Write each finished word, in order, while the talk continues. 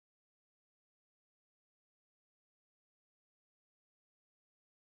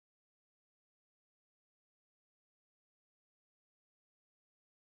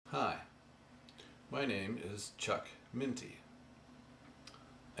Hi, my name is Chuck Myntti,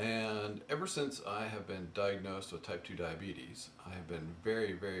 and ever since I have been diagnosed with type 2 diabetes, I have been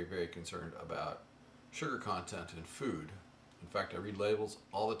very concerned about sugar content in food. In fact, I read labels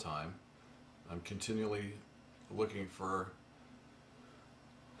all the time. I'm continually looking for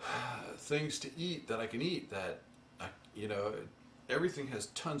things to eat that I can eat that, everything has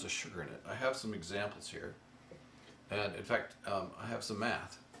tons of sugar in it. I have some examples here, and in fact, I have some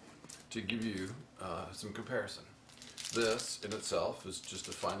math to give you some comparison. This in itself is just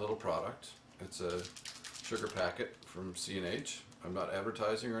a fine little product. It's a sugar packet from C&H. I'm not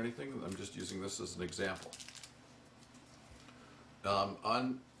advertising or anything. I'm just using this as an example.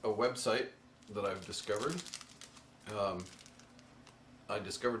 On a website that I've discovered, I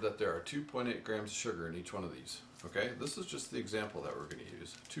discovered that there are 2.8 grams of sugar in each one of these. Okay, this is just the example that we're going to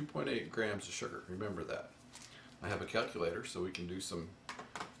use. 2.8 grams of sugar. Remember that. I have a calculator, so we can do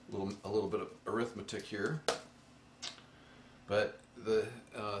a little bit of arithmetic here. But the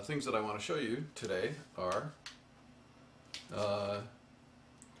things that I want to show you today are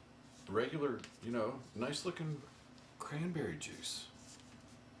regular, nice looking cranberry juice.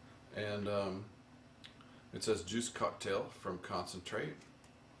 And it says juice cocktail from concentrate.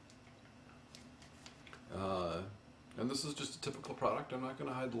 And this is just a typical product. I'm not going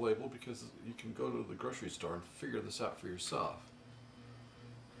to hide the label because you can go to the grocery store and figure this out for yourself.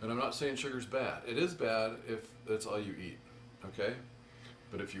 And I'm not saying sugar's bad. It is bad if that's all you eat, okay?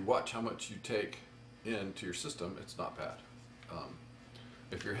 But if you watch how much you take into your system, it's not bad.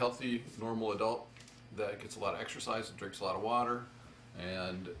 If you're a healthy, normal adult that gets a lot of exercise and drinks a lot of water,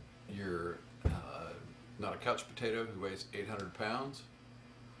 and you're not a couch potato who weighs 800 pounds,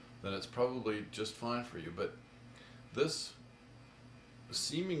 then it's probably just fine for you. But this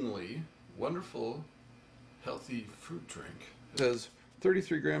seemingly wonderful, healthy fruit drink says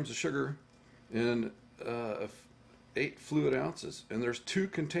 33 grams of sugar in 8 fluid ounces, and there's two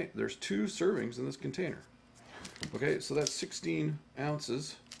servings in this container. Okay, so that's 16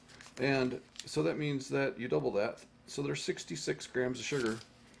 ounces, and so that means that you double that. So there's 66 grams of sugar.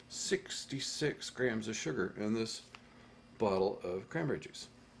 66 grams of sugar in this bottle of cranberry juice.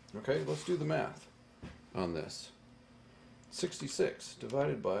 Okay, let's do the math on this. 66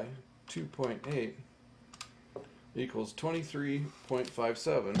 divided by 2.8 equals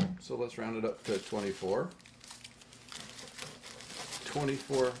 23.57, so let's round it up to 24.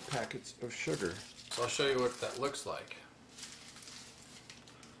 24 packets of sugar. So I'll show you what that looks like.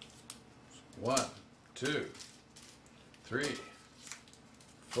 1, 2, 3,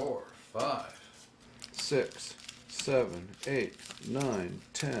 4, 5, 6, 7, 8, 9,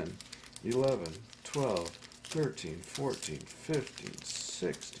 10, 11, 12, 13, 14, 15,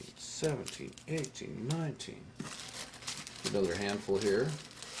 16, 17, 18, 19. Another handful here.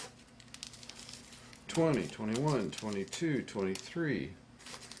 20, 21, 22, 23,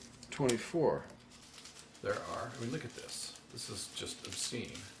 24. There are, look at this. This is just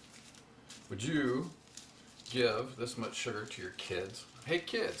obscene. Would you give this much sugar to your kids? Hey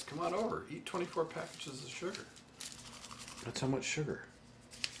kids, come on over. Eat 24 packages of sugar. That's how much sugar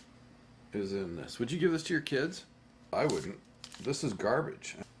is in this. Would you give this to your kids? I wouldn't. This is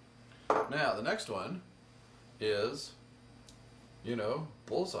garbage. Now, the next one is,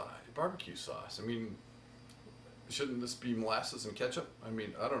 bullseye barbecue sauce. Shouldn't this be molasses and ketchup? I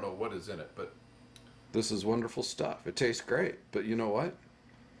don't know what is in it, but this is wonderful stuff. It tastes great, but you know what?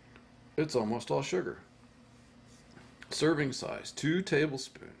 It's almost all sugar. Serving size, 2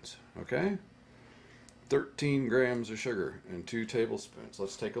 tablespoons, okay? 13 grams of sugar in 2 tablespoons.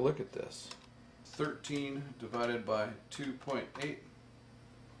 Let's take a look at this. 13 divided by 2.8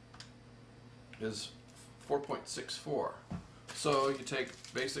 is 4.64. So you take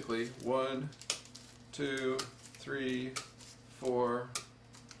basically 1, 2, 3, 4,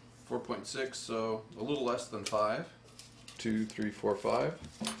 4.6, so a little less than 5. 2, 3, 4, 5.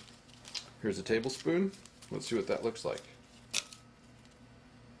 Here's a tablespoon. Let's see what that looks like.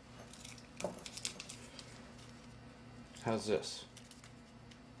 How's this?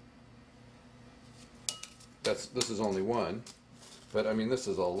 This is only one, but this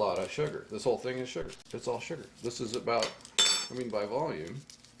is a lot of sugar. This whole thing is sugar. It's all sugar. This is about, by volume,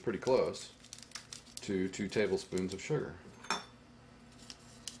 pretty close to 2 tablespoons of sugar.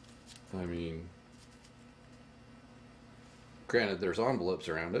 Granted, there's envelopes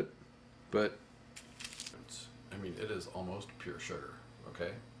around it, but it is almost pure sugar,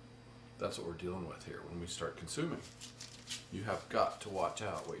 okay? That's what we're dealing with here when we start consuming. You have got to watch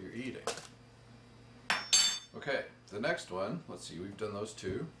out what you're eating. Okay, the next one, let's see, we've done those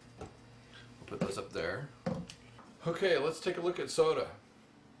 2. We'll put those up there. Okay, let's take a look at soda.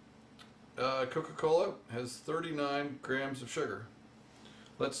 Coca-Cola has 39 grams of sugar.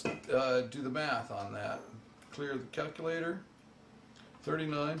 Let's do the math on that. Clear the calculator.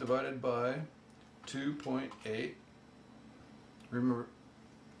 39 divided by 2.8.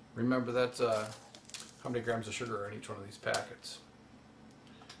 Remember that's how many grams of sugar are in each one of these packets.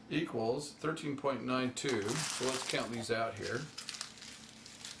 Equals 13.92. So let's count these out here.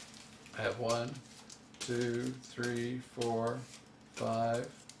 I have 1, 2, 3, 4, 5,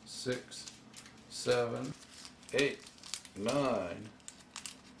 6, 7, 8, 9,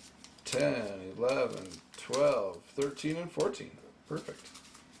 10, 11, 12, 13, and 14. Perfect.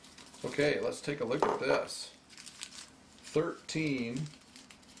 Okay, let's take a look at this. 14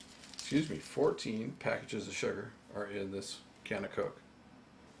 packages of sugar are in this can of Coke.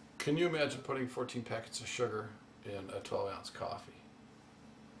 Can you imagine putting 14 packets of sugar in a 12-ounce coffee?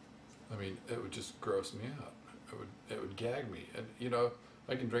 I mean, it would just gross me out. It would gag me. And you know,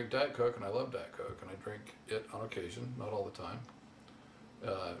 I can drink Diet Coke, and I love Diet Coke, and I drink it on occasion, not all the time.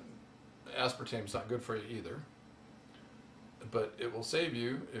 Aspartame's not good for you either, but it will save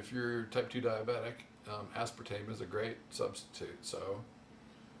you if you're type 2 diabetic. Aspartame is a great substitute, so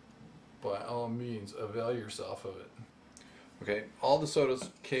by all means avail yourself of it. Okay, all the sodas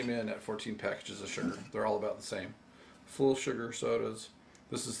came in at 14 packages of sugar. They're all about the same. Full sugar sodas.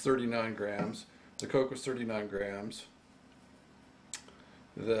 This is 39 grams. The Coke was 39 grams.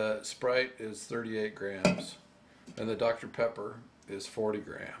 The Sprite is 38 grams. And the Dr. Pepper is 40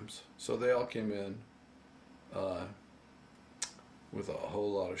 grams. So they all came in with a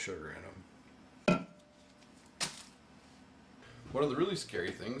whole lot of sugar in them. One of the really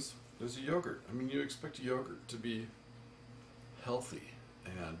scary things is a yogurt. I mean, you expect a yogurt to be healthy,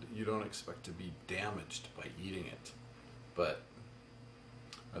 and you don't expect to be damaged by eating it. But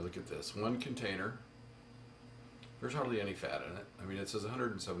I look at this one container. There's hardly any fat in it. I mean, it says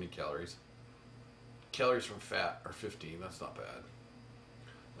 170 calories. Calories from fat are 15. That's not bad.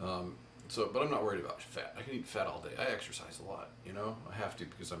 But I'm not worried about fat. I can eat fat all day. I exercise a lot. You know, I have to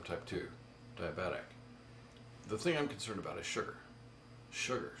because I'm type 2 diabetic. The thing I'm concerned about is sugar.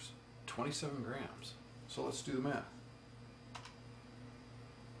 Sugars, 27 grams. So let's do the math.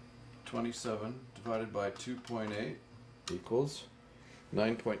 27 divided by 2.8 equals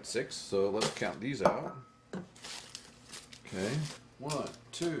 9.6. So let's count these out. Okay, 1,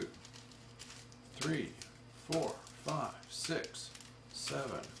 2, 3, 4, 5, 6,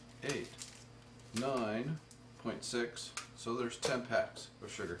 7, 8, 9.6. So there's 10 packs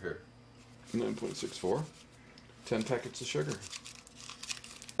of sugar here. 9.64. 10 packets of sugar.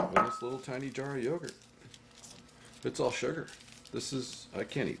 In this little tiny jar of yogurt. It's all sugar. I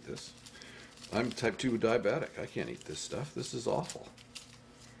can't eat this. I'm type 2 diabetic. I can't eat this stuff. This is awful.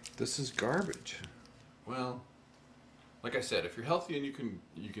 This is garbage. Well, like I said, if you're healthy and you can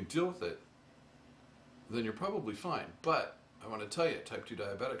deal with it, then you're probably fine. But I want to tell you, type 2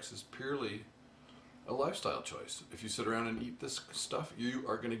 diabetics is purely a lifestyle choice. If you sit around and eat this stuff, you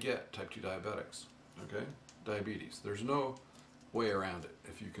are going to get type 2 diabetics. Okay? Diabetes. There's no way around it.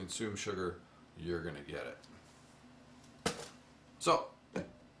 If you consume sugar, you're going to get it. So,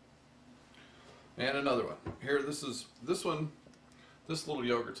 and another one. Here, this little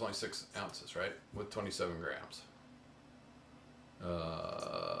yogurt's only 6 ounces, right? With 27 grams.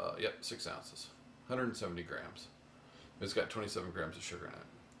 Yep, 6 ounces. 170 grams. It's got 27 grams of sugar in it.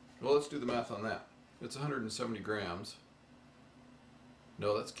 Well, let's do the math on that. It's 170 grams.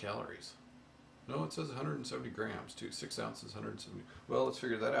 No, that's calories. No, it says 170 grams too. 6 ounces, 170. Well, let's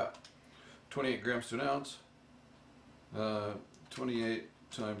figure that out. 28 grams to an ounce. 28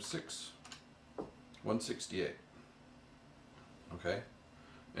 times 6, 168. Okay?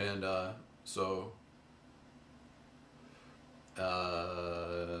 And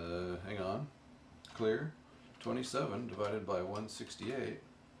hang on. Clear. 27 divided by 168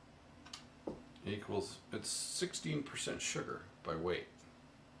 equals, it's 16% sugar by weight.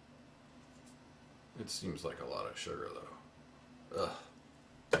 It seems like a lot of sugar though.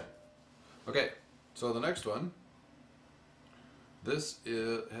 Ugh. Okay, so the next one, this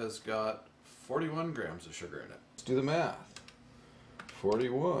has got 41 grams of sugar in it. Let's do the math.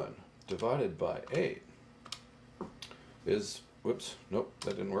 41 divided by 8 is, whoops, nope,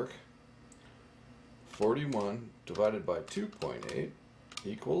 that didn't work. 41 divided by 2.8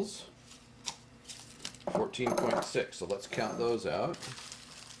 equals 14.6. So let's count those out.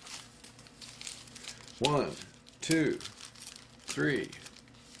 1, 2, 3,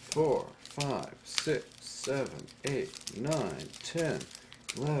 4, 5, 6, 7, 8, 9, 10,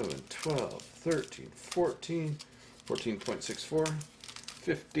 11, 12, 13, 14, 14.64,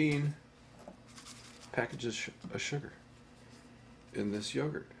 15 packages of sugar in this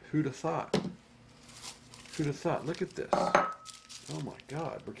yogurt. Who'd have thought? Who'd have thought? Look at this. Oh my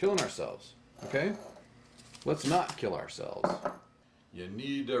God, we're killing ourselves. Okay? Let's not kill ourselves. You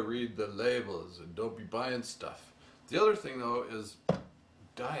need to read the labels and don't be buying stuff. The other thing though is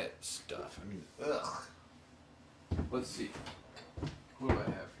diet stuff. I mean, ugh. Let's see. What do I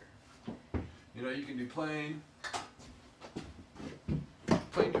have here? You know, you can do plain.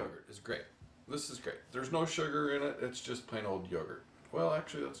 Plain yogurt is great. This is great. There's no sugar in it. It's just plain old yogurt. Well,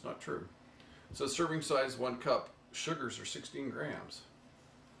 actually, that's not true. It says serving size 1 cup. Sugars are 16 grams,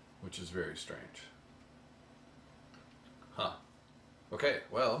 which is very strange. Huh. Okay,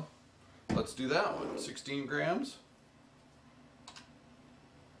 well, let's do that one. 16 grams.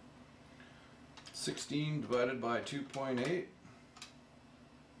 16 divided by 2.8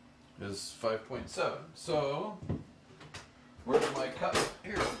 is 5.7. So, where's my cup?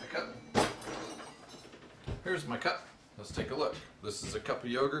 Here's my cup. Here's my cup. Let's take a look. This is a cup of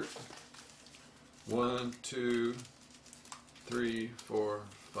yogurt. 1, 2, 3, 4,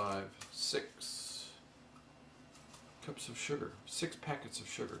 5, 6 cups of sugar. 6 packets of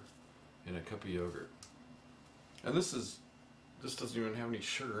sugar in a cup of yogurt. And this doesn't even have any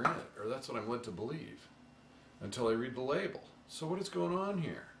sugar in it, or that's what I'm led to believe until I read the label. So what is going on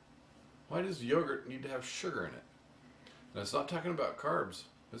here? Why does yogurt need to have sugar in it? And it's not talking about carbs.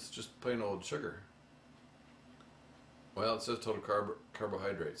 It's just plain old sugar. Well, it says total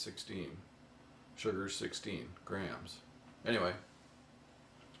carbohydrate 16. Sugar 16 grams. Anyway,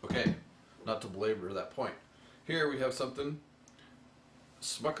 okay, not to belabor that point. Here we have something.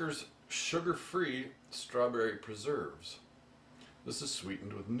 Smucker's sugar-free strawberry preserves. This is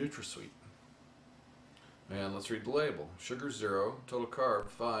sweetened with NutraSweet. And let's read the label. Sugar 0, total carb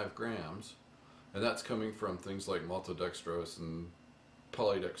 5 grams. And that's coming from things like maltodextrose and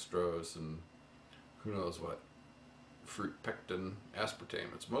polydextrose and who knows what. Fruit pectin,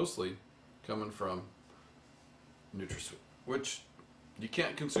 aspartame. It's mostly coming from NutraSweet, which you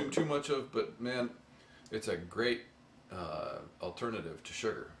can't consume too much of, but man, it's a great alternative to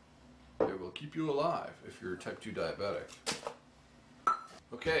sugar. It will keep you alive if you're type 2 diabetic.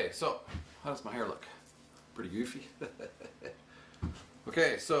 Okay, so how does my hair look? Pretty goofy.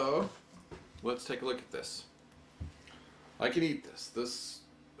 Okay, so let's take a look at this. I can eat this. This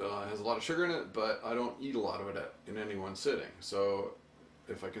has a lot of sugar in it, but I don't eat a lot of it in any one sitting. So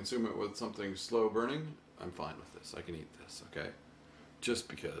if I consume it with something slow burning, I'm fine with this. I can eat this, okay? Just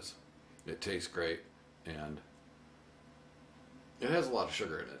because it tastes great and it has a lot of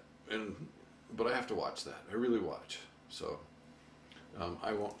sugar in it. But I have to watch that. I really watch. So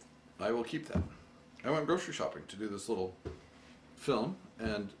I will keep that. I went grocery shopping to do this little film,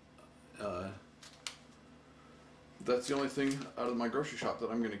 and that's the only thing out of my grocery shop that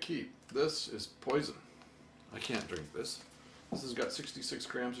I'm going to keep. This is poison. I can't drink this. This has got 66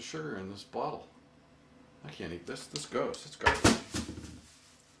 grams of sugar in this bottle. I can't eat this. This goes. It's garbage.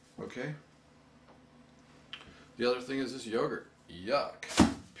 Okay. The other thing is this yogurt. Yuck.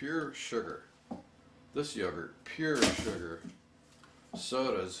 Pure sugar. This yogurt, pure sugar.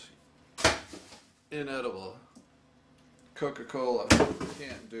 Sodas, inedible. Coca-Cola,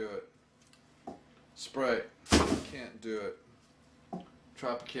 can't do it. Sprite, can't do it.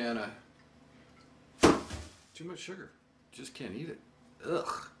 Tropicana, too much sugar. Just can't eat it.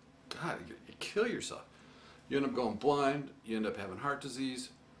 Ugh. God, you kill yourself. You end up going blind. You end up having heart disease.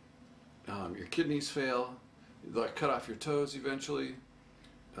 Your kidneys fail. They'll cut off your toes eventually.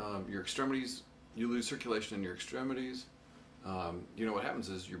 Your extremities, you lose circulation in your extremities. You know what happens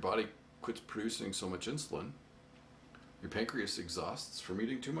is your body quits producing so much insulin. Your pancreas exhausts from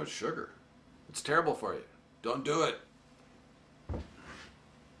eating too much sugar. It's terrible for you. Don't do it.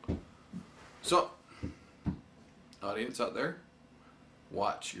 So, audience out there,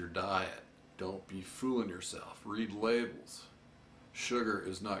 watch your diet. Don't be fooling yourself. Read labels. Sugar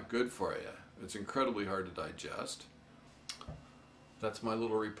is not good for you. It's incredibly hard to digest. That's my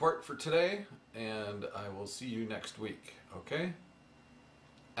little report for today, and I will see you next week, okay?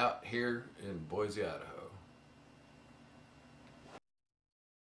 Out here in Boise, Idaho.